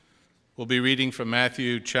We'll be reading from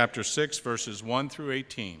Matthew chapter 6, verses 1 through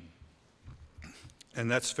 18.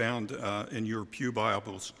 And that's found in your Pew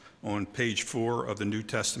Bibles on page 4 of the New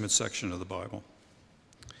Testament section of the Bible.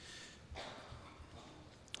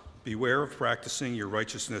 Beware of practicing your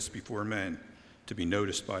righteousness before men to be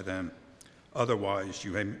noticed by them. Otherwise,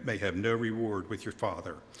 you may have no reward with your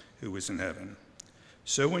Father who is in heaven.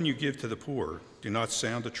 So when you give to the poor, do not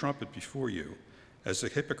sound a trumpet before you, as the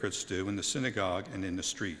hypocrites do in the synagogue and in the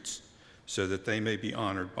streets, so that they may be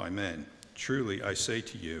honored by men. Truly, I say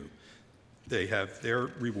to you, they have their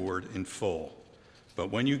reward in full.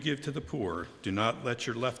 But when you give to the poor, do not let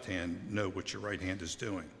your left hand know what your right hand is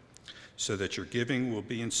doing, so that your giving will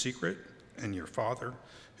be in secret, and your Father,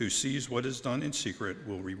 who sees what is done in secret,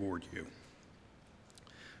 will reward you.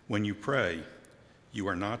 When you pray, you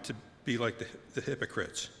are not to be like the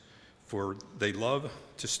hypocrites, for they love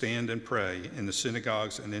to stand and pray in the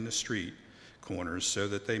synagogues and in the street corners, so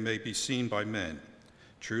that they may be seen by men.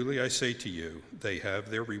 Truly I say to you, they have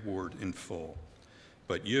their reward in full.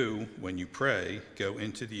 But you, when you pray, go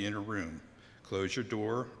into the inner room, close your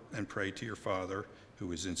door, and pray to your Father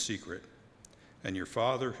who is in secret. And your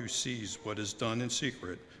Father who sees what is done in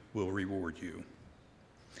secret will reward you.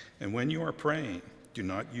 And when you are praying, do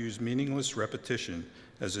not use meaningless repetition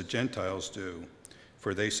as the Gentiles do,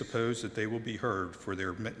 for they suppose that they will be heard for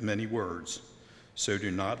their many words. So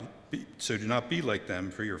do not be like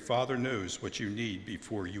them, for your Father knows what you need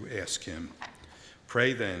before you ask him.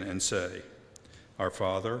 Pray then and say, Our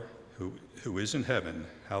Father, who is in heaven,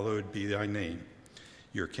 hallowed be thy name.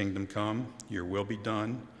 Your kingdom come, your will be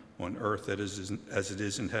done, on earth as it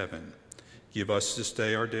is in heaven. Give us this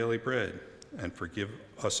day our daily bread, and forgive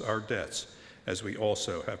us our debts, as we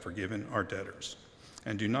also have forgiven our debtors.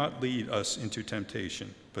 And do not lead us into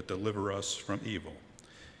temptation, but deliver us from evil.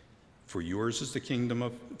 For yours is the kingdom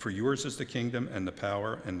and the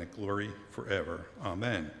power and the glory forever.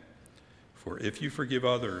 Amen. For if you forgive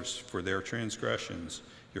others for their transgressions,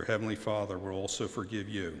 your heavenly Father will also forgive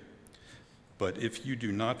you. But if you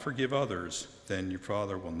do not forgive others, then your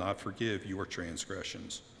Father will not forgive your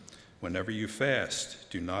transgressions. Whenever you fast,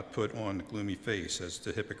 do not put on a gloomy face as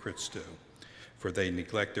the hypocrites do, for they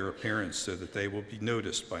neglect their appearance so that they will be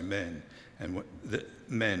noticed by men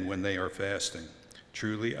when they are fasting.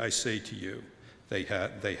 Truly, I say to you, they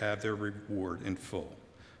have their reward in full.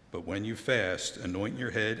 But when you fast, anoint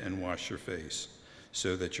your head and wash your face,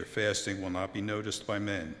 so that your fasting will not be noticed by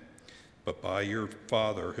men, but by your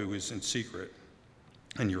Father who is in secret.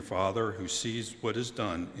 And your Father who sees what is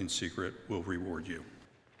done in secret will reward you.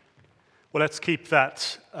 Well, let's keep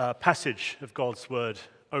that passage of God's word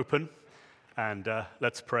open, and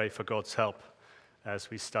let's pray for God's help as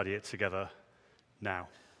we study it together now.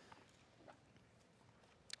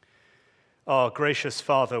 Our gracious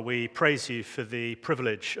Father, we praise you for the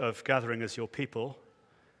privilege of gathering as your people,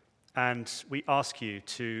 and we ask you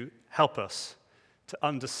to help us to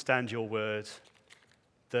understand your word,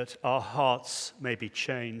 that our hearts may be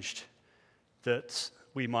changed, that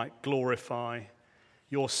we might glorify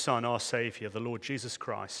your Son, our Savior, the Lord Jesus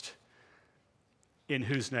Christ, in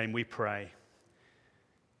whose name we pray.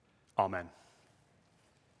 Amen.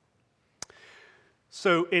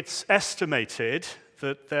 So it's estimated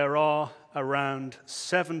that there are around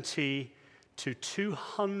 $70 to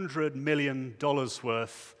 $200 million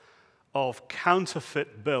worth of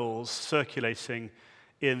counterfeit bills circulating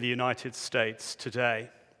in the United States today.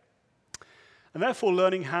 And therefore,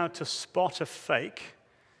 learning how to spot a fake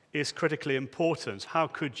is critically important. How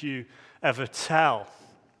could you ever tell?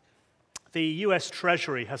 The US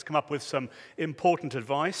Treasury has come up with some important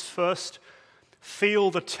advice. First, feel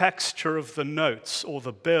the texture of the notes or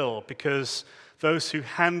the bill, because those who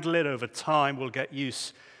handle it over time will get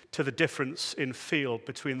used to the difference in feel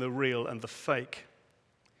between the real and the fake.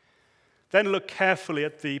 Then look carefully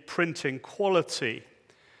at the printing quality.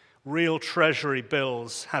 Real Treasury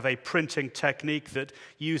bills have a printing technique that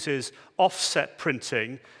uses offset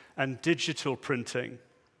printing and digital printing.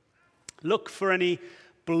 Look for any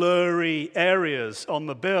blurry areas on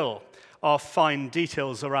the bill. Are fine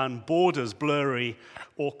details around borders blurry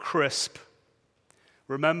or crisp?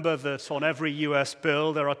 Remember that on every US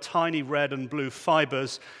bill there are tiny red and blue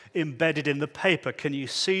fibers embedded in the paper. Can you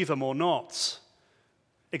see them or not?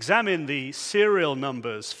 Examine the serial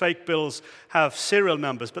numbers. Fake bills have serial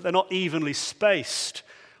numbers, but they're not evenly spaced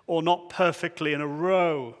or not perfectly in a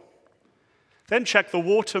row. Then check the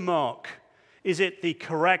watermark. Is it the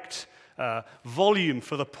correct volume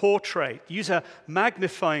for the portrait? Use a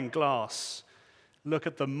magnifying glass. Look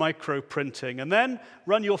at the micro printing, and then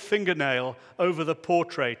run your fingernail over the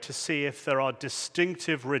portrait to see if there are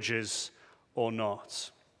distinctive ridges or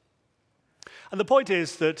not. And the point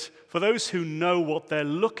is that for those who know what they're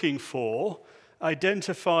looking for,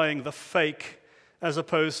 identifying the fake as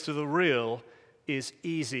opposed to the real is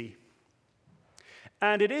easy.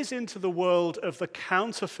 And it is into the world of the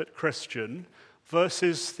counterfeit Christian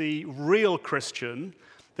versus the real Christian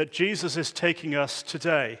that Jesus is taking us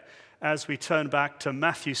today as we turn back to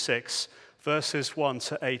Matthew 6, verses 1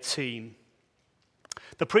 to 18.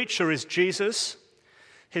 The preacher is Jesus.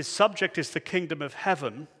 His subject is the kingdom of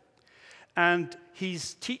heaven. And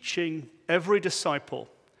he's teaching every disciple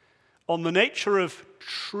on the nature of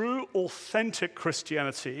true, authentic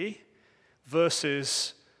Christianity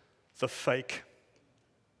versus the fake.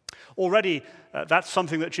 Already, that's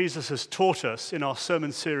something that Jesus has taught us in our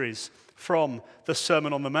sermon series from the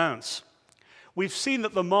Sermon on the Mount. We've seen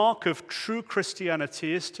that the mark of true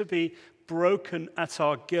Christianity is to be broken at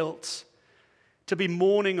our guilt, to be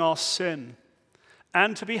mourning our sin,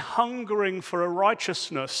 and to be hungering for a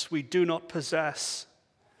righteousness we do not possess.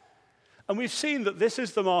 And we've seen that this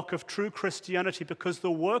is the mark of true Christianity because the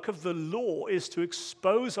work of the law is to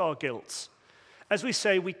expose our guilt. As we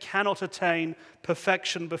say, we cannot attain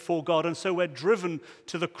perfection before God, and so we're driven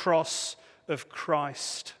to the cross of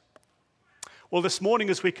Christ. Well, this morning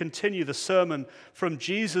as we continue the sermon from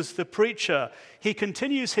Jesus the preacher, he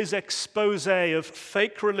continues his expose of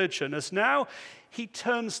fake religion as now he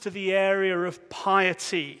turns to the area of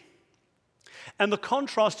piety. And the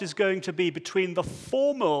contrast is going to be between the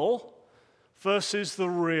formal versus the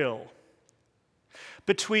real,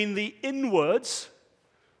 between the inwards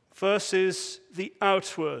versus the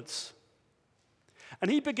outwards.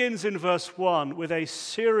 And he begins in verse 1 with a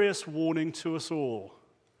serious warning to us all,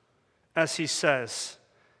 as he says,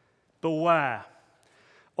 "Beware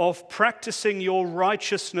of practicing your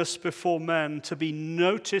righteousness before men to be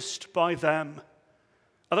noticed by them.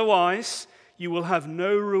 Otherwise, you will have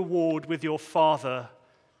no reward with your Father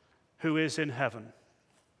who is in heaven."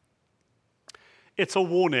 It's a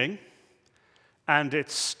warning, and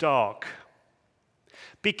it's stark.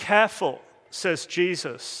 Be careful, says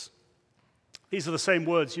Jesus. These are the same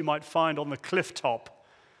words you might find on the cliff top,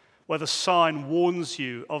 where the sign warns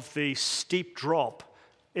you of the steep drop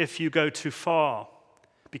if you go too far.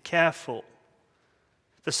 Be careful.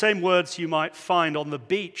 The same words you might find on the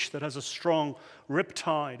beach that has a strong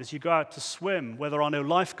riptide as you go out to swim, where there are no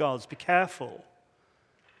lifeguards. Be careful.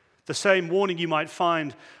 The same warning you might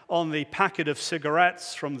find on the packet of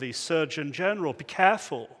cigarettes from the Surgeon General. Be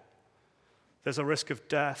careful. There's a risk of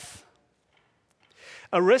death.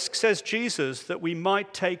 A risk, says Jesus, that we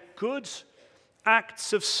might take good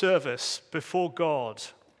acts of service before God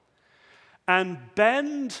and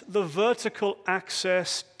bend the vertical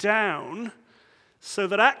axis down so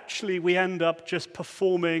that actually we end up just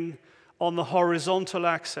performing on the horizontal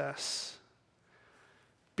axis.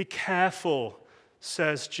 Be careful,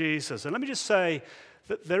 says Jesus. And let me just say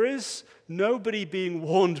that there is nobody being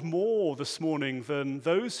warned more this morning than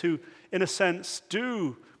those who, in a sense,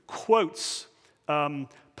 do quotes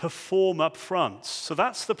perform up front. So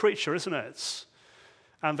that's the preacher, isn't it?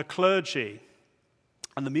 And the clergy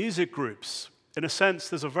and the music groups. In a sense,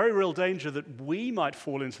 there's a very real danger that we might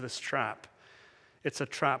fall into this trap. It's a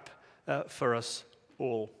trap for us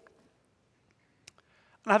all.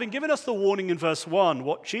 And having given us the warning in verse 1,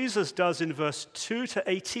 what Jesus does in verse 2 to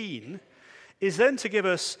 18 is then to give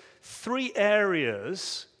us three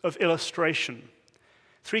areas of illustration,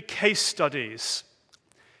 three case studies.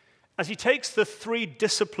 As he takes the three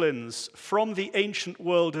disciplines from the ancient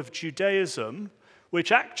world of Judaism,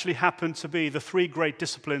 which actually happen to be the three great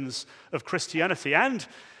disciplines of Christianity and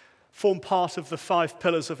form part of the 5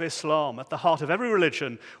 pillars of Islam. At the heart of every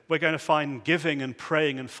religion, we're going to find giving and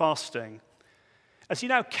praying and fasting. As he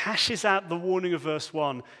now cashes out the warning of verse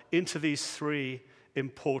 1 into these three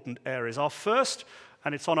important areas. Our first,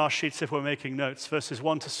 and it's on our sheets if we're making notes, verses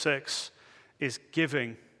 1 to 6, is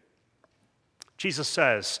giving. Jesus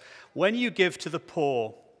says, "When you give to the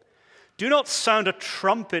poor, do not sound a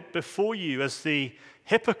trumpet before you as the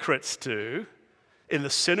hypocrites do in the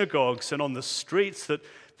synagogues and on the streets, that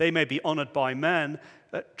they may be honored by men.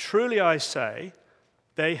 Truly I say,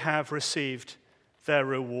 they have received their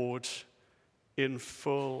reward in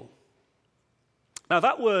full." Now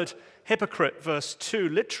that word hypocrite, verse 2,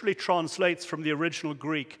 literally translates from the original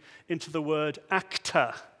Greek into the word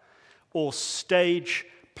actor, or stage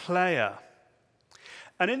player.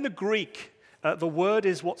 And in the Greek, the word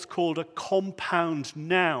is what's called a compound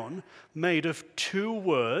noun made of two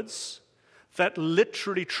words that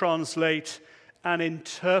literally translate an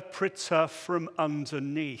interpreter from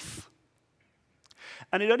underneath.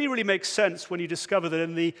 And it only really makes sense when you discover that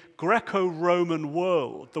in the Greco-Roman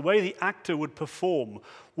world, the way the actor would perform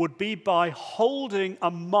would be by holding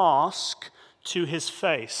a mask to his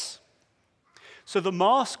face. So the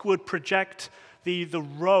mask would project the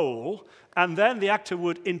role, and then the actor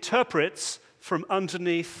would interpret from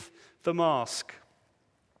underneath the mask.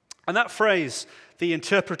 And that phrase, the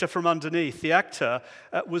interpreter from underneath, the actor,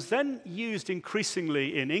 was then used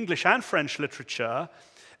increasingly in English and French literature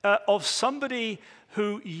of somebody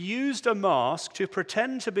who used a mask to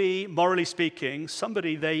pretend to be, morally speaking,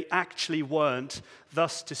 somebody they actually weren't,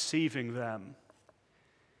 thus deceiving them.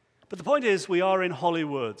 But the point is, we are in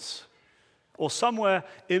Hollywood, or somewhere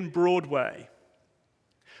in Broadway.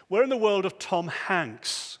 We're in the world of Tom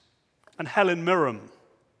Hanks and Helen Mirren.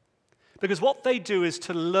 Because what they do is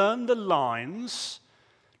to learn the lines,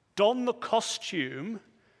 don the costume,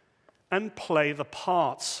 and play the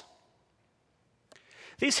parts.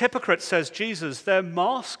 These hypocrites, says Jesus, they're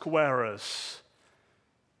mask wearers,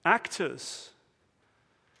 actors.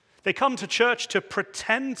 They come to church to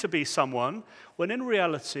pretend to be someone, when in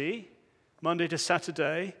reality, Monday to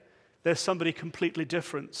Saturday, they're somebody completely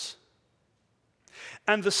different.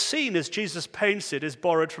 And the scene, as Jesus paints it, is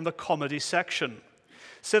borrowed from the comedy section.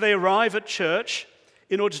 So they arrive at church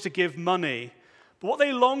in order to give money. But what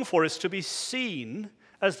they long for is to be seen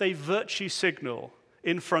as they virtue signal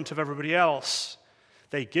in front of everybody else.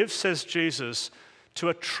 They give, says Jesus, to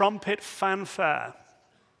a trumpet fanfare.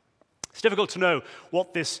 It's difficult to know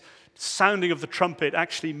what this sounding of the trumpet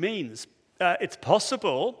actually means. It's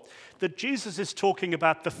possible that Jesus is talking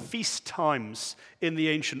about the feast times in the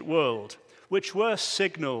ancient world, which were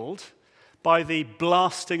signaled by the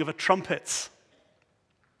blasting of a trumpet.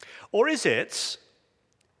 Or is it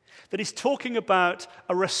that he's talking about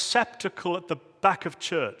a receptacle at the back of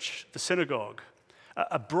church, the synagogue,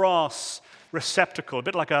 a brass receptacle, a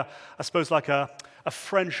bit like I suppose like a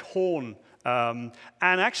French horn. And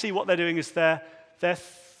actually what they're doing is they're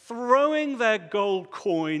throwing their gold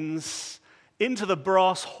coins into the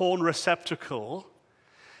brass horn receptacle,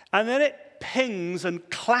 and then it pings and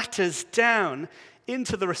clatters down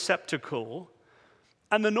into the receptacle,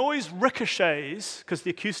 and the noise ricochets, because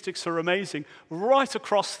the acoustics are amazing, right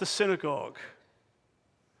across the synagogue.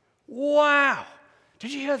 Wow!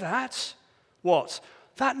 Did you hear that? What?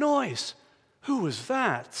 That noise. Who was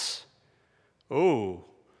that? Oh,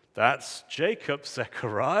 that's Jacob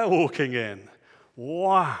Zechariah walking in.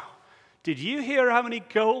 Wow. Did you hear how many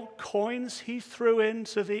gold coins he threw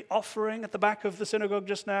into the offering at the back of the synagogue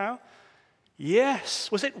just now?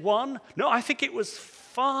 Yes. Was it 1? No, I think it was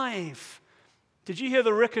 5. Did you hear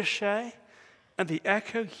the ricochet and the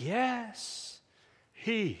echo? Yes.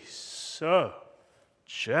 He's so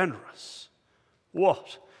generous.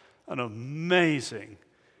 What an amazing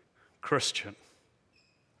Christian.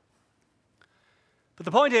 But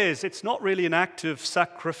the point is, it's not really an act of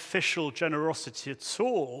sacrificial generosity at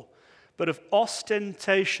all, but of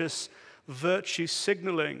ostentatious virtue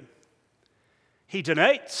signaling. He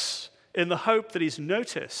donates in the hope that he's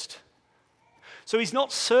noticed. So he's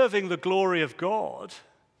not serving the glory of God,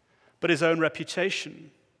 but his own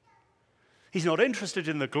reputation. He's not interested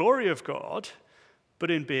in the glory of God,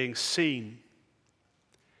 but in being seen.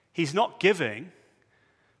 He's not giving,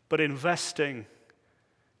 but investing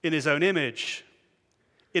in his own image,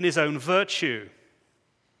 in his own virtue.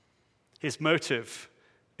 His motive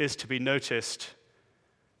is to be noticed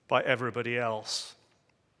by everybody else.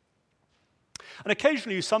 And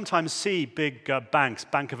occasionally you sometimes see big banks,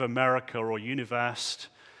 Bank of America or Univest,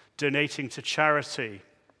 donating to charity.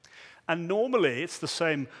 And normally it's the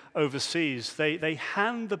same overseas. They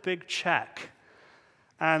hand the big check,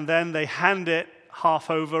 and then they hand it half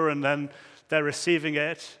over, and then they're receiving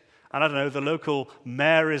it. And I don't know, the local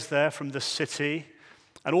mayor is there from the city,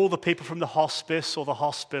 and all the people from the hospice or the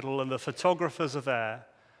hospital and the photographers are there.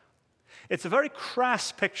 It's a very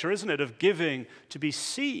crass picture, isn't it, of giving to be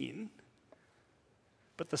seen,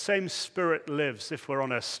 but the same spirit lives, if we're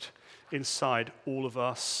honest, inside all of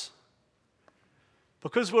us.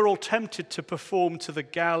 Because we're all tempted to perform to the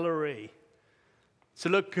gallery, to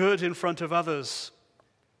look good in front of others,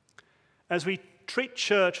 as we treat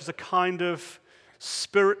church as a kind of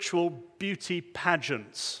spiritual beauty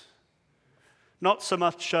pageant. Not so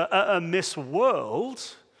much a Miss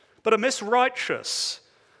World, but a Miss Righteous,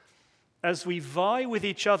 as we vie with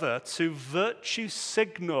each other to virtue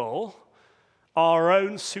signal our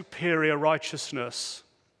own superior righteousness.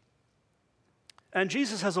 And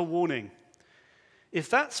Jesus has a warning. If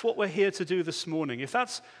that's what we're here to do this morning, if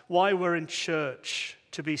that's why we're in church,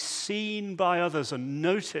 to be seen by others and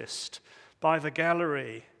noticed by the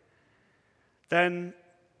gallery, then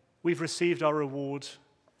we've received our reward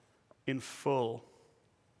in full.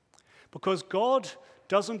 Because God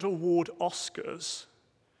doesn't award Oscars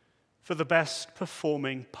for the best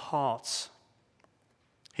performing parts.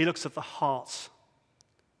 He looks at the heart.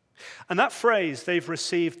 And that phrase, they've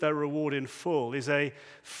received their reward in full, is a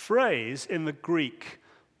phrase in the Greek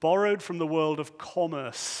borrowed from the world of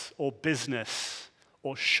commerce or business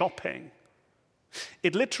or shopping.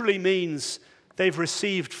 It literally means they've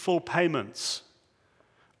received full payments.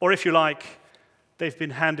 Or if you like, they've been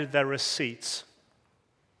handed their receipts.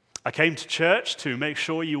 I came to church to make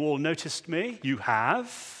sure you all noticed me. You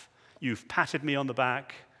have. You've patted me on the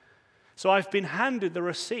back. So I've been handed the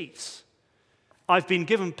receipts. I've been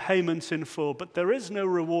given payments in full, but there is no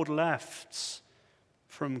reward left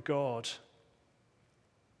from God.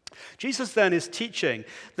 Jesus then is teaching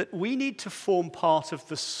that we need to form part of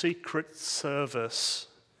the secret service.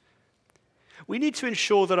 We need to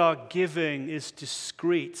ensure that our giving is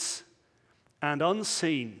discreet and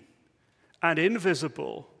unseen and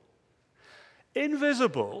invisible.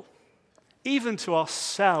 Invisible even to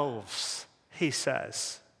ourselves, he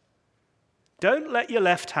says. Don't let your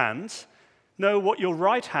left hand know what your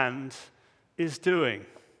right hand is doing.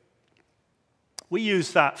 We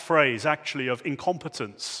use that phrase, actually, of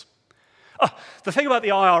incompetence. The thing about the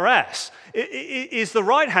IRS is the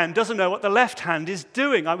right hand doesn't know what the left hand is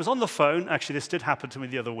doing. I was on the phone. Actually, this did happen to me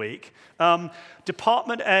the other week.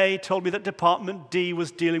 Department A told me that Department D was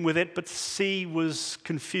dealing with it, but C was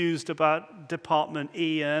confused about Department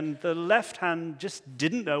E, and the left hand just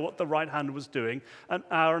didn't know what the right hand was doing an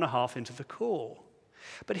hour and a half into the call.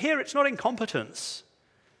 But here it's not incompetence,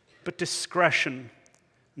 but discretion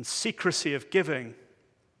and secrecy of giving.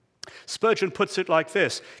 Spurgeon puts it like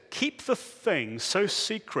this: keep the thing so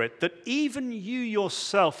secret that even you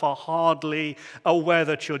yourself are hardly aware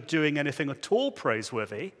that you're doing anything at all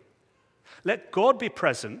praiseworthy. Let God be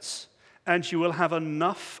present, and you will have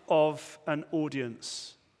enough of an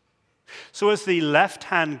audience. So as the left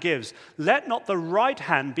hand gives, let not the right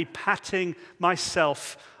hand be patting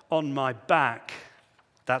myself on my back.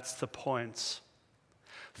 That's the point.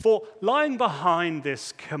 For lying behind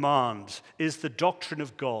this command is the doctrine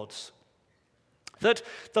of God, that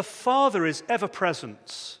the Father is ever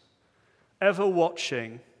present, ever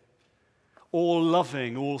watching, all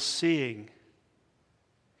loving, all seeing.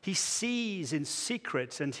 He sees in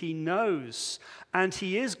secret and he knows, and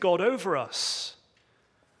he is God over us.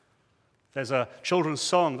 There's a children's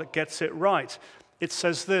song that gets it right. It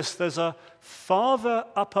says this: there's a Father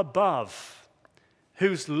up above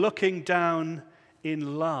who's looking down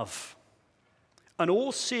in love, an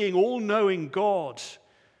all-seeing, all-knowing God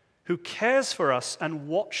who cares for us and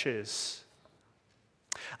watches.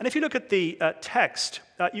 And if you look at the text,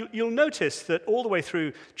 you'll notice that all the way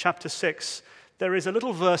through chapter 6, there is a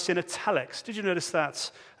little verse in italics. Did you notice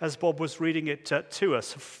that as Bob was reading it to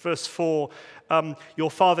us? Verse 4,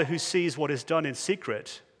 your Father who sees what is done in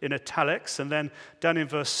secret, in italics, and then down in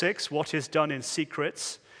verse 6, what is done in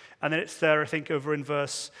secrets. And then it's there, I think, over in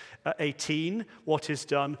verse 18, what is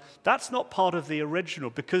done. That's not part of the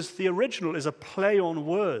original, because the original is a play on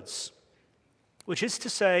words, which is to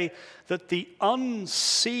say that the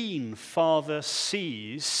unseen Father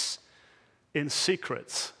sees in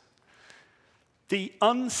secret. The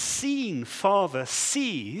unseen Father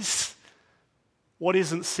sees what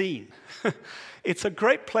isn't seen. It's a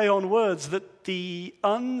great play on words that the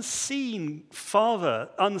unseen Father,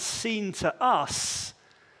 unseen to us,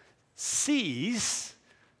 sees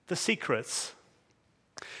the secrets.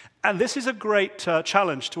 And this is a great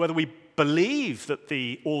challenge to whether we believe that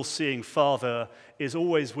the all-seeing Father is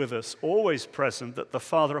always with us, always present, that the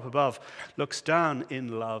Father up above looks down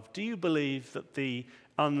in love. Do you believe that the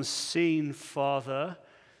unseen Father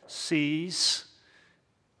sees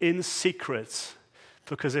in secret?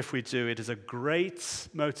 Because if we do, it is a great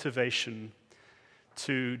motivation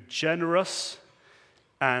to generous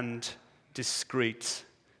and discreet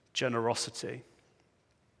generosity.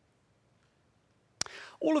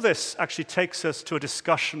 All of this actually takes us to a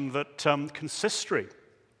discussion that consistory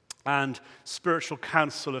and spiritual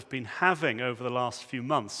council have been having over the last few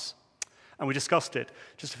months. And we discussed it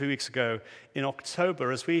just a few weeks ago in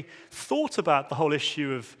October as we thought about the whole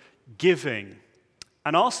issue of giving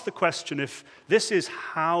and asked the question, if this is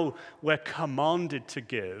how we're commanded to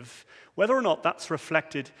give, whether or not that's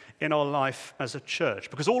reflected in our life as a church.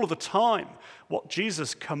 Because all of the time, what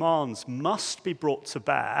Jesus commands must be brought to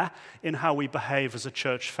bear in how we behave as a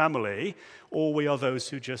church family, or we are those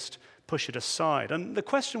who just push it aside. And the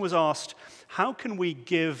question was asked, how can we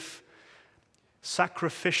give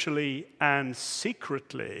sacrificially and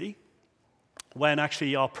secretly when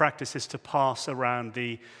actually our practice is to pass around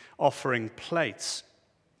the offering plates?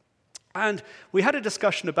 And we had a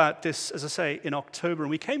discussion about this, as I say, in October, and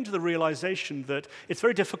we came to the realization that it's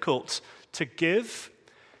very difficult to give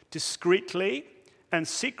discreetly and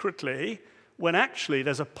secretly when actually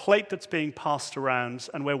there's a plate that's being passed around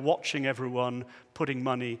and we're watching everyone putting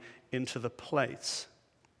money into the plates.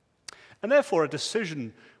 And therefore, a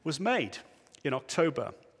decision was made in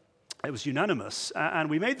October. It was unanimous, and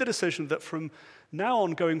we made the decision that from now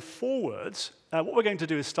on going forwards, what we're going to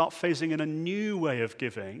do is start phasing in a new way of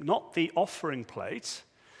giving, not the offering plate,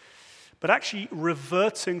 but actually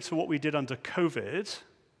reverting to what we did under COVID,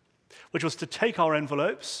 which was to take our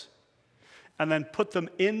envelopes and then put them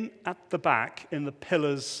in at the back in the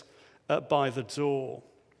pillars by the door.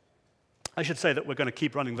 I should say that we're going to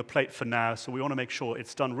keep running the plate for now, so we want to make sure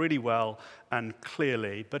it's done really well and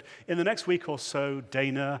clearly. But in the next week or so,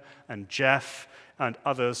 Dana and Jeff and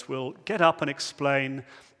others will get up and explain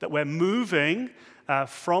that we're moving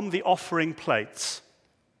from the offering plates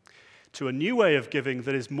to a new way of giving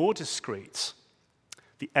that is more discreet.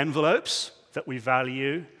 The envelopes that we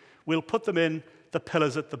value, we'll put them in the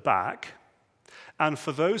pillars at the back. And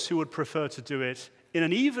for those who would prefer to do it in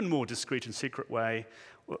an even more discreet and secret way,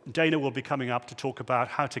 Dana will be coming up to talk about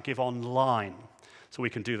how to give online. So we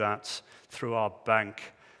can do that through our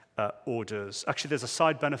bank orders. Actually, there's a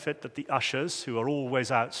side benefit that the ushers, who are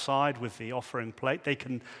always outside with the offering plate, they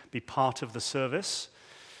can be part of the service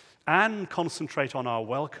and concentrate on our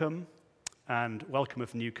welcome and welcome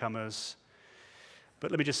of newcomers.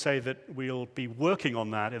 But let me just say that we'll be working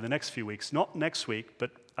on that in the next few weeks. Not next week,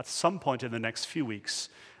 but at some point in the next few weeks,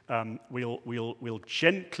 we'll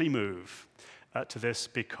gently move to this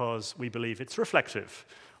because we believe it's reflective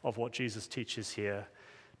of what Jesus teaches here.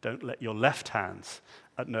 Don't let your left hand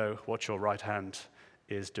know what your right hand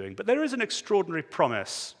is doing. But there is an extraordinary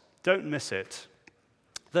promise, don't miss it,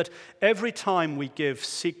 that every time we give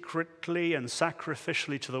secretly and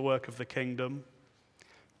sacrificially to the work of the kingdom,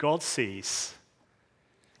 God sees,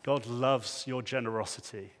 God loves your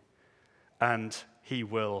generosity, and he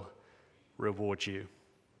will reward you.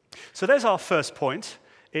 So there's our first point.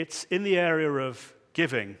 It's in the area of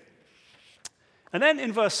giving. And then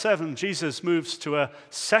in verse 7, Jesus moves to a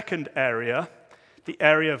second area, the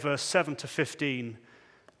area, verse 7 to 15,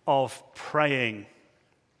 of praying.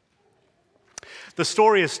 The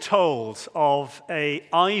story is told of an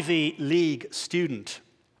Ivy League student,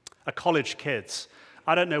 a college kid.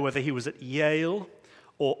 I don't know whether he was at Yale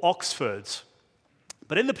or Oxford,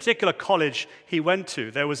 but in the particular college he went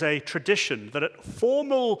to, there was a tradition that at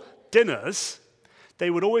formal dinners, they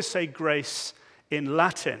would always say grace in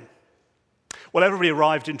Latin. Well, everybody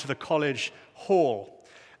arrived into the college hall.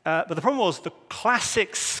 But the problem was the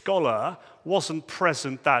classics scholar wasn't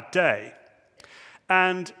present that day.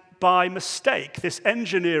 And by mistake, this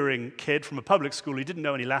engineering kid from a public school, he didn't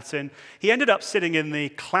know any Latin, he ended up sitting in the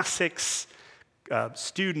classics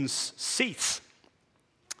students' seats.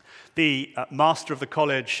 The master of the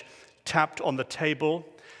college tapped on the table,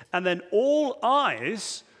 and then all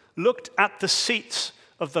eyes looked at the seat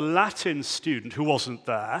of the Latin student who wasn't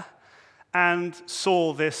there and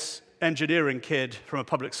saw this engineering kid from a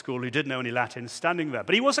public school who didn't know any Latin standing there.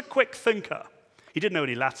 But he was a quick thinker. He didn't know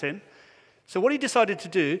any Latin. So what he decided to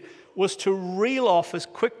do was to reel off as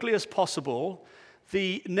quickly as possible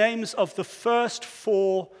the names of the first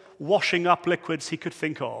 4 washing up liquids he could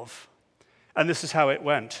think of. And this is how it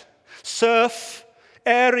went. Surf,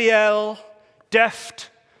 Ariel, Deft,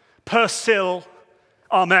 Persil,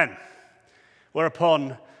 Amen.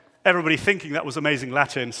 Whereupon everybody thinking that was amazing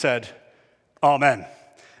Latin said, Amen.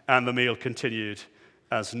 And the meal continued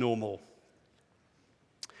as normal.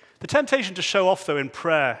 The temptation to show off, though, in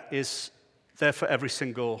prayer is there for every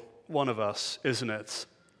single one of us, isn't it?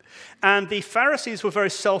 And the Pharisees were very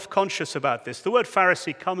self-conscious about this. The word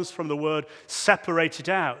Pharisee comes from the word separated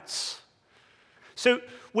out. So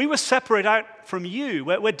we were separated out from you.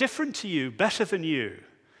 We're different to you, better than you.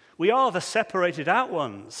 We are the separated out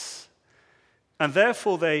ones. And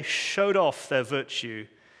therefore they showed off their virtue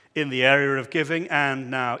in the area of giving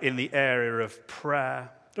and now in the area of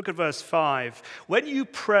prayer. Look at verse 5. When you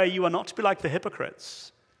pray, you are not to be like the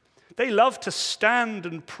hypocrites. They love to stand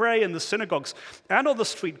and pray in the synagogues and on the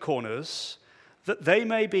street corners, that they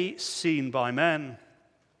may be seen by men.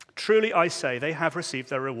 Truly, I say, they have received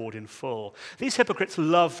their reward in full. These hypocrites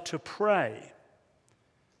love to pray.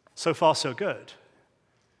 So far, so good.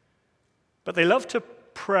 But they love to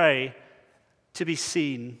pray to be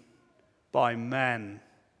seen by men,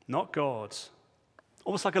 not God.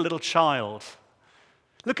 Almost like a little child.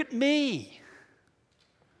 Look at me.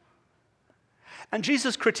 And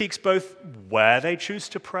Jesus critiques both where they choose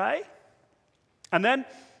to pray and then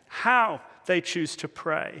how they choose to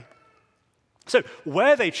pray. So,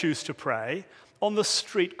 where they choose to pray, on the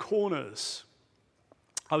street corners.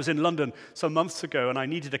 I was in London some months ago and I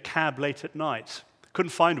needed a cab late at night.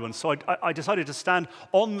 Couldn't find one, so I decided to stand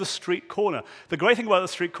on the street corner. The great thing about the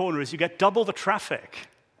street corner is you get double the traffic,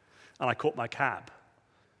 and I caught my cab.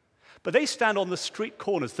 But they stand on the street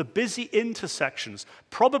corners, the busy intersections,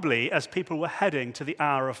 probably as people were heading to the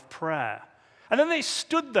hour of prayer. And then they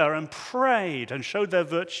stood there and prayed and showed their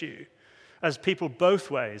virtue as people both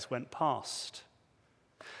ways went past.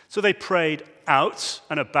 So they prayed out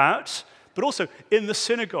and about, but also in the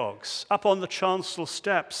synagogues, up on the chancel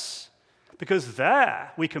steps, because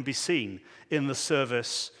there we can be seen in the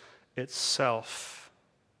service itself.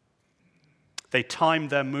 They timed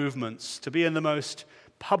their movements to be in the most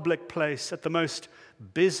public place at the most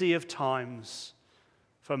busy of times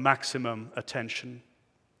for maximum attention.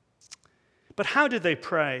 But how did they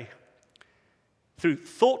pray? Through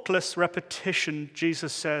thoughtless repetition,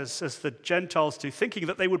 Jesus says, as the Gentiles do, thinking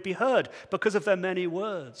that they would be heard because of their many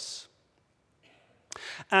words.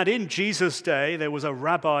 And in Jesus' day, there was a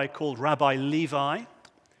rabbi called Rabbi Levi.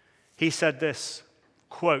 He said this,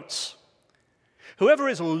 quotes, "Whoever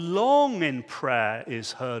is long in prayer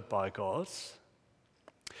is heard by God."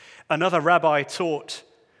 Another rabbi taught,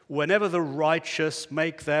 "Whenever the righteous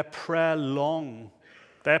make their prayer long,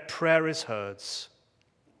 their prayer is heard."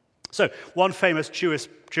 So one famous Jewish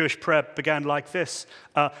prayer began like this,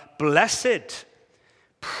 "Blessed,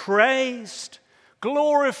 praised,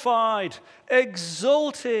 glorified,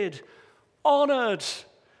 exalted, honored,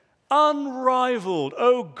 unrivaled,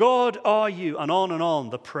 O God are you." And on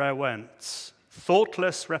the prayer went.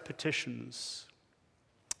 Thoughtless repetitions.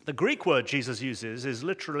 The Greek word Jesus uses is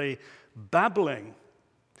literally babbling.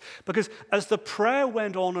 Because as the prayer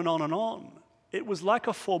went on and on and on, it was like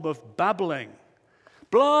a form of babbling.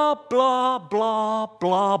 Blah, blah, blah,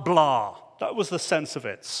 blah, blah. That was the sense of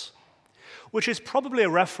it. Which is probably a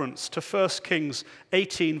reference to 1 Kings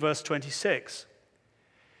 18, verse 26,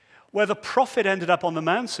 where the prophet ended up on the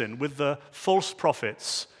mountain with the false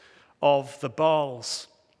prophets of the Baals.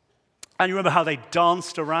 And you remember how they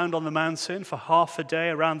danced around on the mountain for half a day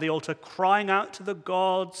around the altar, crying out to the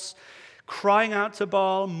gods, crying out to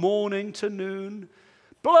Baal, morning to noon,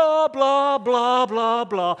 blah, blah, blah, blah,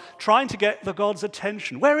 blah, trying to get the God's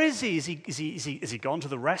attention. Where is he? Is he gone to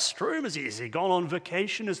the restroom? Is he gone on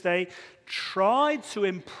vacation? As they tried to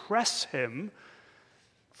impress him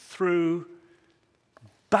through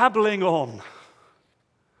babbling on.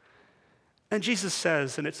 And Jesus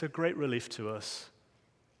says, and it's a great relief to us,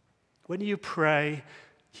 when you pray,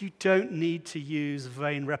 you don't need to use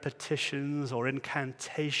vain repetitions or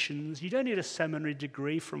incantations. You don't need a seminary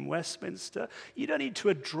degree from Westminster. You don't need to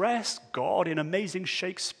address God in amazing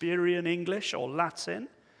Shakespearean English or Latin.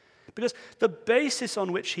 Because the basis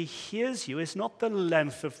on which he hears you is not the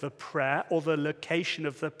length of the prayer or the location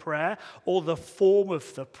of the prayer or the form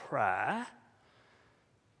of the prayer.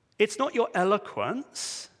 It's not your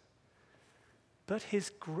eloquence, but his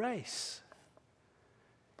grace.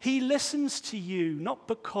 He listens to you not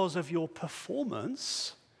because of your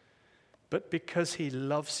performance, but because he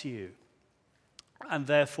loves you. And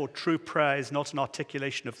therefore, true prayer is not an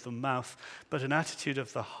articulation of the mouth, but an attitude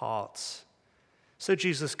of the heart. So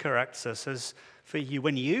Jesus corrects us as for you,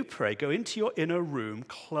 when you pray, go into your inner room,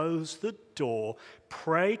 close the door,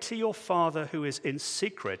 pray to your Father who is in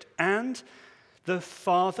secret, and the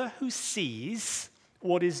Father who sees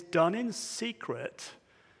what is done in secret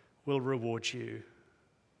will reward you.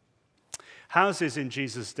 Houses in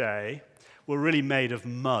Jesus' day were really made of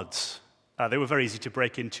mud. They were very easy to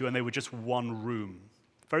break into, and they were just one room,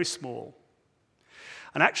 very small.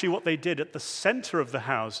 And actually what they did at the center of the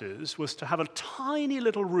houses was to have a tiny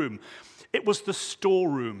little room. It was the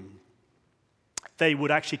storeroom. They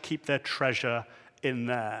would actually keep their treasure in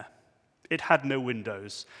there. It had no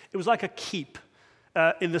windows. It was like a keep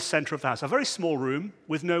in the center of the house, a very small room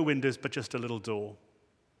with no windows but just a little door.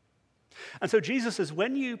 And so Jesus says,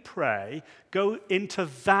 when you pray, go into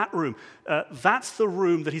that room. That's the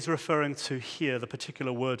room that he's referring to here, the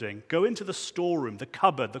particular wording. Go into the storeroom, the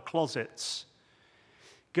cupboard, the closets.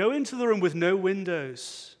 Go into the room with no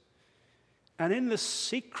windows. And in the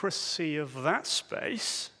secrecy of that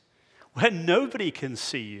space, where nobody can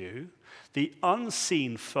see you, the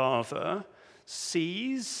unseen Father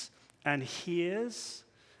sees and hears,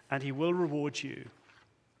 and he will reward you.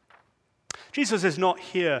 Jesus is not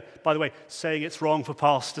here, by the way, saying it's wrong for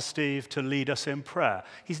Pastor Steve to lead us in prayer.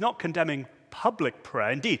 He's not condemning public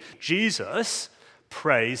prayer. Indeed, Jesus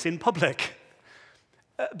prays in public.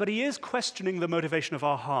 But he is questioning the motivation of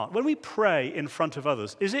our heart. When we pray in front of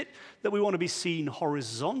others, is it that we want to be seen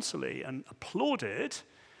horizontally and applauded?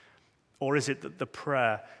 Or is it that the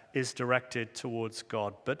prayer is directed towards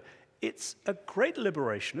God? But it's a great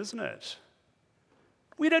liberation, isn't it?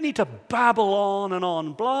 We don't need to babble on and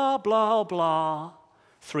on, blah, blah, blah.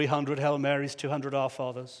 300 Hail Marys, 200 Our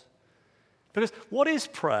Fathers. Because what is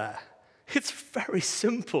prayer? It's very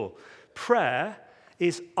simple. Prayer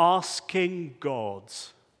is asking God.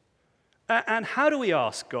 And how do we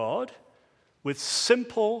ask God? With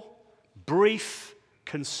simple, brief,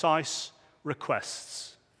 concise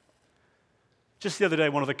requests. Just the other day,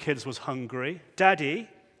 one of the kids was hungry. Daddy,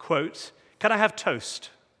 quote, "Can I have toast?"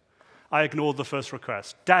 I ignored the first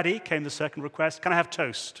request. Daddy, came the second request, "Can I have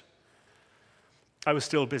toast?" I was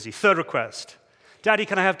still busy. Third request, "Daddy,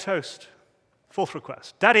 can I have toast?" Fourth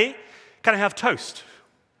request, "Daddy, can I have toast?"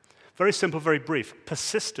 Very simple, very brief.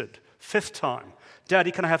 Persisted. Fifth time,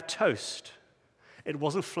 "Daddy, can I have toast?" It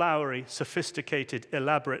wasn't flowery, sophisticated,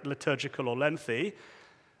 elaborate, liturgical, or lengthy.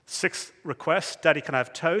 Sixth request, "Daddy, can I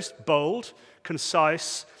have toast?" Bold,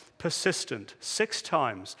 concise, persistent. 6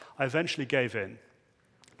 times, I eventually gave in.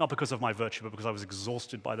 Not because of my virtue, but because I was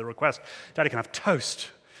exhausted by the request. "Daddy, can I have toast?"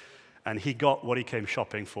 And he got what he came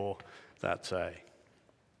shopping for that day.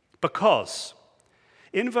 Because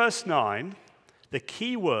in verse 9, the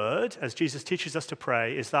key word, as Jesus teaches us to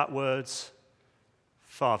pray, is that word's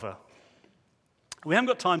Father. We haven't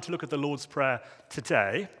got time to look at the Lord's Prayer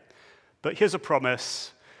today, but here's a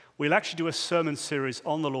promise. We'll actually do a sermon series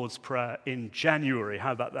on the Lord's Prayer in January.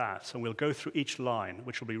 How about that? And we'll go through each line,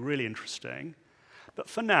 which will be really interesting. But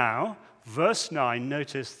for now, verse 9,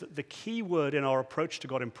 notice that the key word in our approach to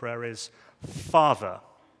God in prayer is Father.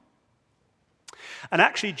 And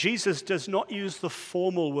actually, Jesus does not use the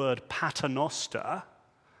formal word paternoster.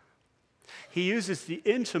 He uses the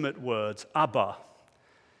intimate words Abba,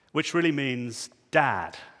 which really means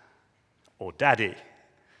dad or daddy,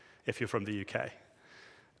 if you're from the UK.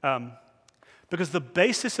 Because the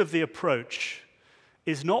basis of the approach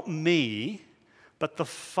is not me, but the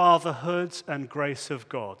fatherhood and grace of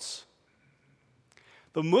God.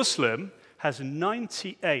 The Muslim has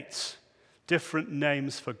 98 different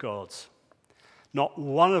names for God. Not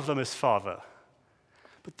one of them is Father.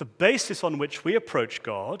 But the basis on which we approach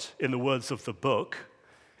God, in the words of the book,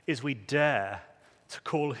 is we dare to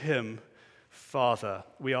call him Father.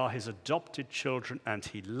 We are his adopted children, and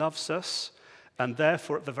he loves us. And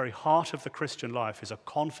therefore, at the very heart of the Christian life is a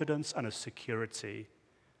confidence and a security.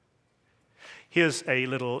 Here's a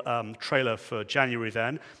little trailer for January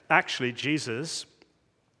then. Actually, Jesus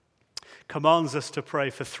commands us to pray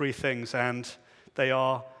for 3 things, and they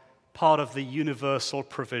are part of the universal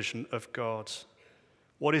provision of God.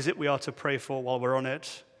 What is it we are to pray for while we're on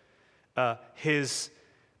it? His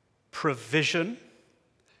provision,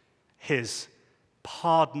 his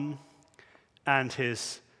pardon, and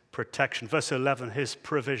his protection. Verse 11, his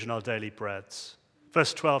provision, our daily breads.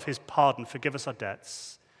 Verse 12, his pardon, forgive us our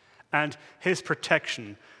debts. And his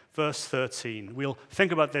protection, verse 13. We'll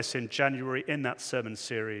think about this in January in that sermon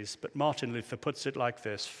series, but Martin Luther puts it like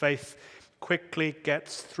this: faith quickly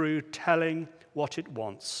gets through telling what it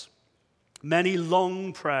wants. Many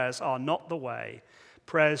long prayers are not the way.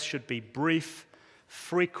 Prayers should be brief,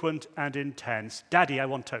 frequent, and intense. Daddy, I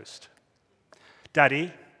want toast.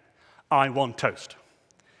 Daddy, I want toast.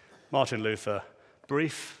 Martin Luther,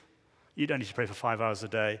 brief, you don't need to pray for 5 hours a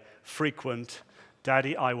day. Frequent,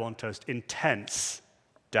 Daddy, I want toast. Intense,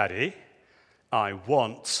 Daddy, I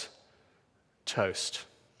want toast.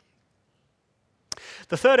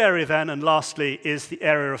 The third area then, and lastly, is the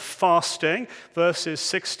area of fasting, verses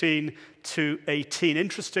 16 to 18.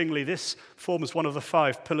 Interestingly, this forms one of the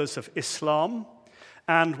 5 pillars of Islam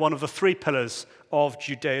and one of the 3 pillars of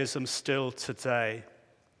Judaism still today.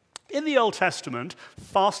 In the Old Testament,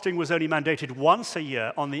 fasting was only mandated once a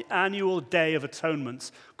year on the annual Day of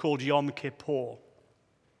Atonement called Yom Kippur.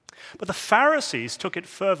 But the Pharisees took it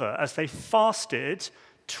further as they fasted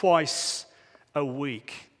twice a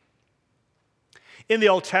week. In the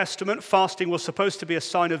Old Testament, fasting was supposed to be a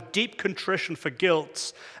sign of deep contrition for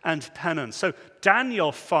guilt and penance. So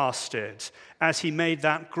Daniel fasted as he made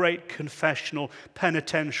that great confessional,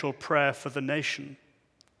 penitential prayer for the nation.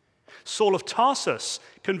 Saul of Tarsus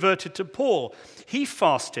converted to Paul. He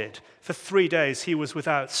fasted for 3 days. He was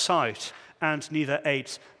without sight and neither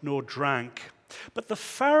ate nor drank. But the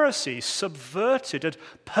Pharisees subverted and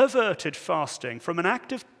perverted fasting from an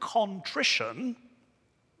act of contrition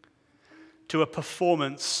to a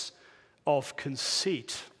performance of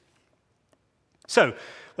conceit. So,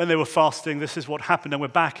 when they were fasting, this is what happened, and we're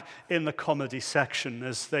back in the comedy section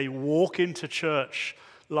as they walk into church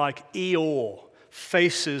like Eeyore,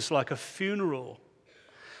 faces like a funeral,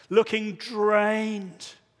 looking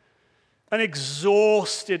drained and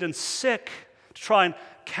exhausted and sick to try and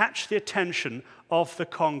catch the attention of the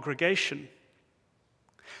congregation.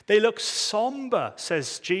 They look somber,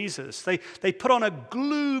 says Jesus. They put on a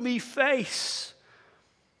gloomy face.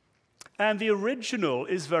 And the original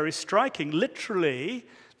is very striking. Literally,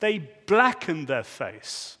 they blackened their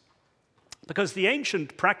face. Because the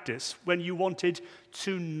ancient practice, when you wanted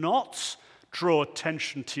to not draw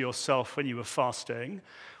attention to yourself when you were fasting,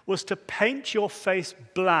 was to paint your face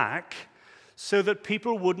black so that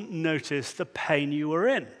people wouldn't notice the pain you were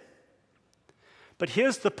in. But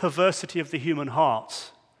here's the perversity of the human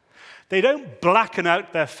heart. They don't blacken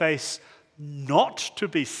out their face not to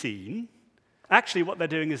be seen. Actually, what they're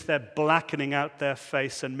doing is they're blackening out their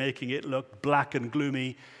face and making it look black and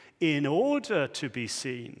gloomy in order to be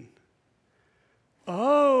seen.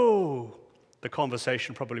 Oh, the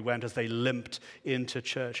conversation probably went as they limped into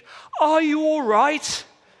church. Are you all right?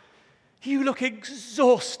 You look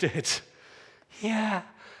exhausted. Yeah,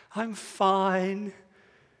 I'm fine.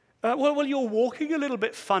 Well, you're walking a little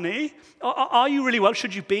bit funny. Are you really well?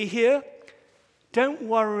 Should you be here? Don't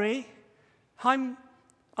worry. I'm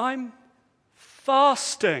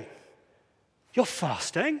fasting. You're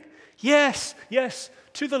fasting? Yes,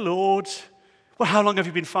 to the Lord. Well, how long have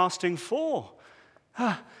you been fasting for?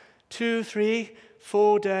 2, 3,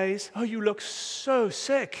 4 days. Oh, you look so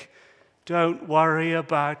sick. Don't worry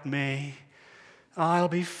about me. I'll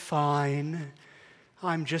be fine.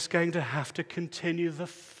 I'm just going to have to continue the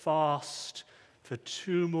fast for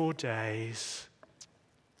 2 more days.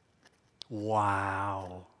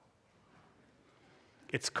 Wow.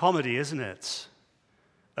 It's comedy, isn't it?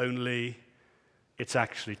 Only it's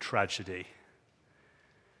actually tragedy.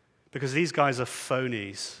 Because these guys are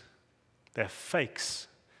phonies. They're fakes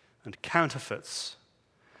and counterfeits.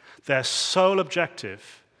 Their sole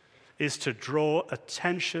objective is to draw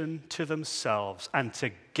attention to themselves and to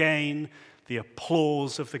gain the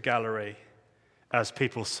applause of the gallery as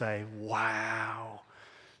people say, wow,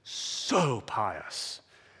 so pious,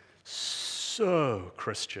 so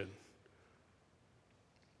Christian.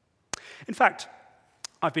 In fact,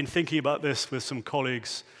 I've been thinking about this with some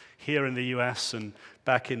colleagues here in the US and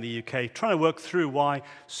back in the UK, trying to work through why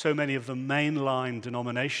so many of the mainline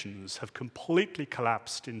denominations have completely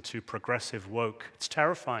collapsed into progressive woke. It's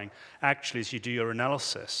terrifying, actually, as you do your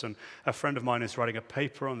analysis. And a friend of mine is writing a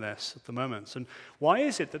paper on this at the moment. And why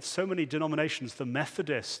is it that so many denominations, the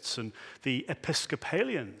Methodists and the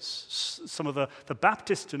Episcopalians, some of the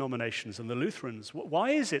Baptist denominations and the Lutherans,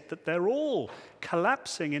 why is it that they're all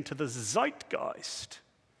collapsing into the zeitgeist?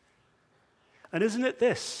 And isn't it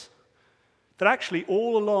this? That actually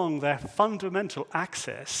all along their fundamental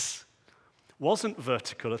axis wasn't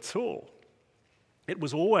vertical at all. It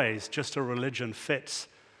was always just a religion fit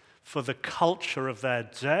for the culture of their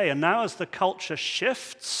day. And now as the culture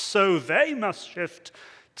shifts, so they must shift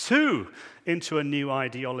too into a new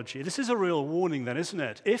ideology. This is a real warning then, isn't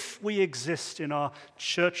it? If we exist in our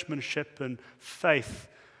churchmanship and faith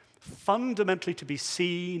fundamentally to be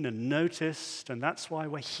seen and noticed, and that's why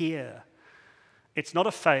we're here, it's not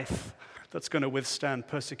a faith that's going to withstand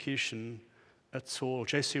persecution at all.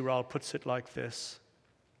 J.C. Ryle puts it like this.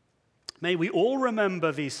 May we all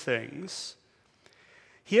remember these things.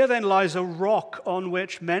 Here then lies a rock on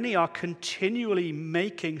which many are continually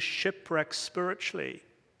making shipwreck spiritually.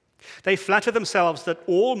 They flatter themselves that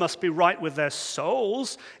all must be right with their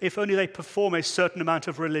souls if only they perform a certain amount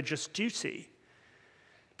of religious duty.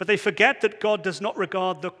 But they forget that God does not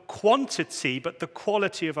regard the quantity but the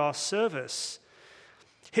quality of our service.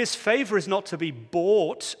 His favor is not to be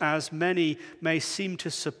bought, as many may seem to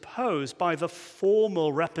suppose, by the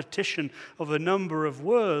formal repetition of a number of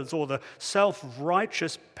words or the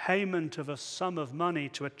self-righteous payment of a sum of money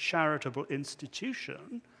to a charitable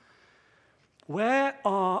institution. Where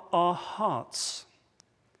are our hearts?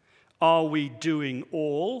 Are we doing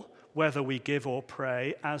all, whether we give or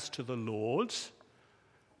pray, as to the Lord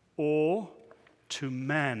or to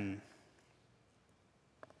men?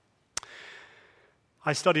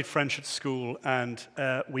 I studied French at school, and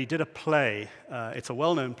we did a play. It's a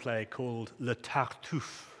well-known play called Le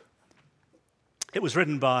Tartuffe. It was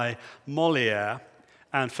written by Molière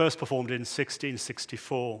and first performed in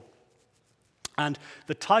 1664. And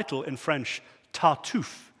the title in French,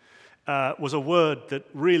 Tartuffe, was a word that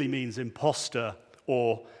really means imposter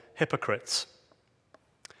or hypocrites.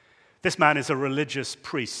 This man is a religious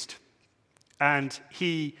priest, and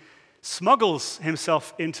he smuggles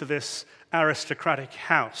himself into this aristocratic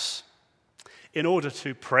house in order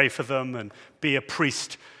to pray for them and be a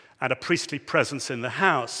priest and a priestly presence in the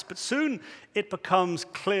house. But soon it becomes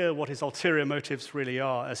clear what his ulterior motives really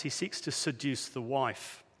are as he seeks to seduce the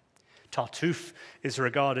wife. Tartuffe is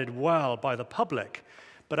regarded well by the public,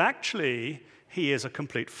 but actually he is a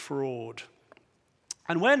complete fraud.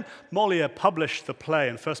 And when Molière published the play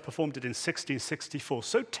and first performed it in 1664,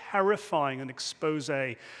 so terrifying an expose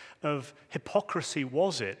of hypocrisy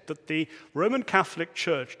was it that the Roman Catholic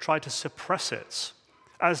Church tried to suppress it,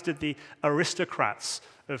 as did the aristocrats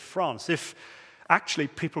of France. If actually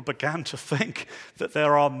people began to think that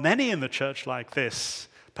there are many in the church like this,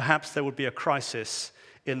 perhaps there would be a crisis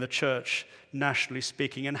in the church, nationally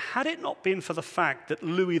speaking. And had it not been for the fact that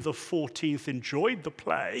Louis XIV enjoyed the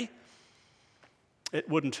play, it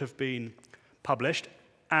wouldn't have been published,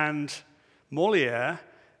 and Molière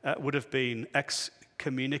would have been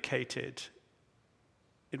excommunicated.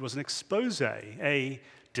 It was an expose, a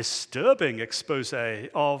disturbing expose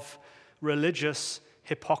of religious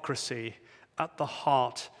hypocrisy at the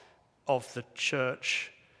heart of the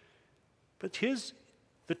church. But here's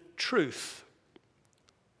the truth.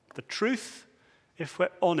 The truth, if we're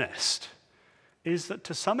honest, is that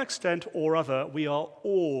to some extent or other, we are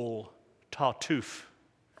all Tartuffe,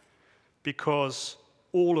 because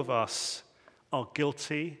all of us are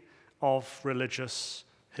guilty of religious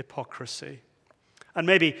hypocrisy. And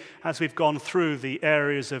maybe as we've gone through the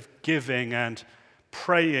areas of giving and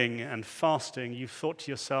praying and fasting, you've thought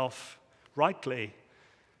to yourself, rightly,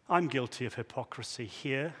 I'm guilty of hypocrisy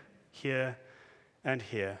here, here, and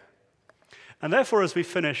here. And therefore, as we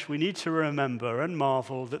finish, we need to remember and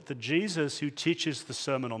marvel that the Jesus who teaches the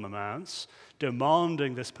Sermon on the Mount,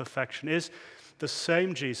 demanding this perfection, is the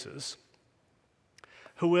same Jesus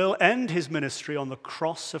who will end his ministry on the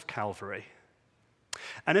cross of Calvary.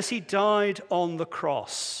 And as he died on the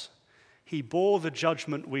cross, he bore the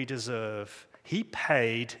judgment we deserve. He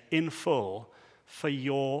paid in full for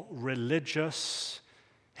your religious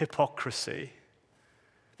hypocrisy.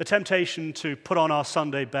 The temptation to put on our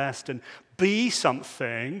Sunday best and be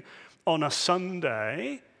something on a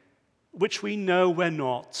Sunday, which we know we're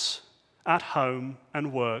not, at home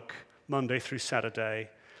and work, Monday through Saturday.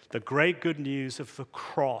 The great good news of the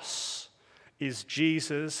cross is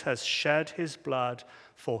Jesus has shed his blood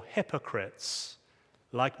for hypocrites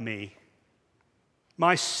like me.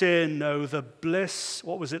 My sin, oh the bliss,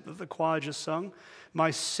 what was it that the choir just sung? My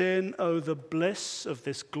sin, oh the bliss of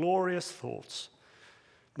this glorious thought.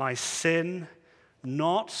 My sin,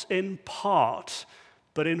 not in part,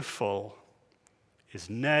 but in full, is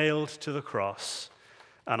nailed to the cross,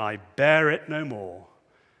 and I bear it no more.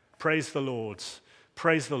 Praise the Lord,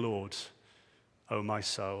 O my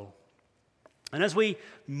soul. And as we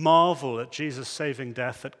marvel at Jesus' saving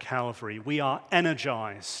death at Calvary, we are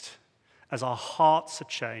energized as our hearts are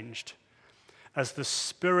changed, as the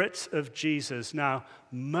Spirit of Jesus now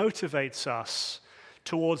motivates us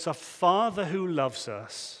towards a Father who loves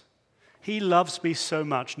us. He loves me so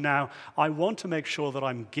much. Now, I want to make sure that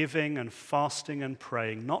I'm giving and fasting and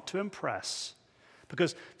praying, not to impress,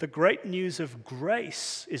 because the great news of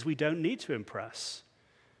grace is we don't need to impress.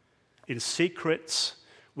 In secret,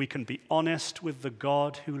 we can be honest with the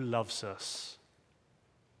God who loves us.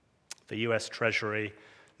 The U.S. Treasury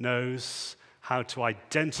knows how to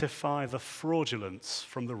identify the fraudulence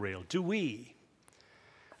from the real. Do we?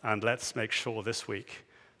 And let's make sure this week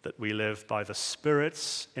that we live by the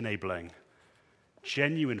Spirit's enabling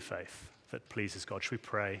genuine faith that pleases God. Should we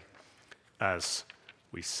pray as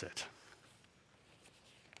we sit?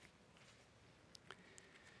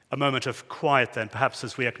 A moment of quiet then, perhaps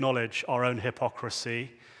as we acknowledge our own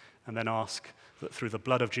hypocrisy, and then ask that through the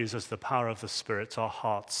blood of Jesus, the power of the Spirit, our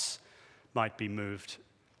hearts might be moved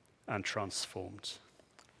and transformed.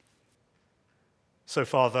 So,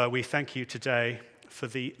 Father, we thank you today for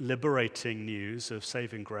the liberating news of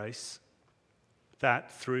saving grace,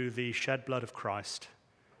 that through the shed blood of Christ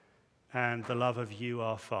and the love of you,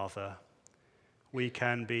 our Father, we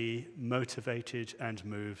can be motivated and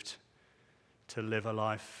moved to live a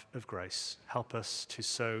life of grace. Help us to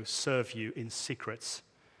so serve you in secret,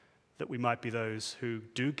 that we might be those who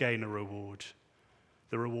do gain a reward,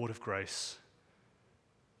 the reward of grace.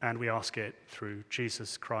 And we ask it through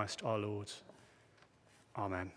Jesus Christ our Lord. Amen.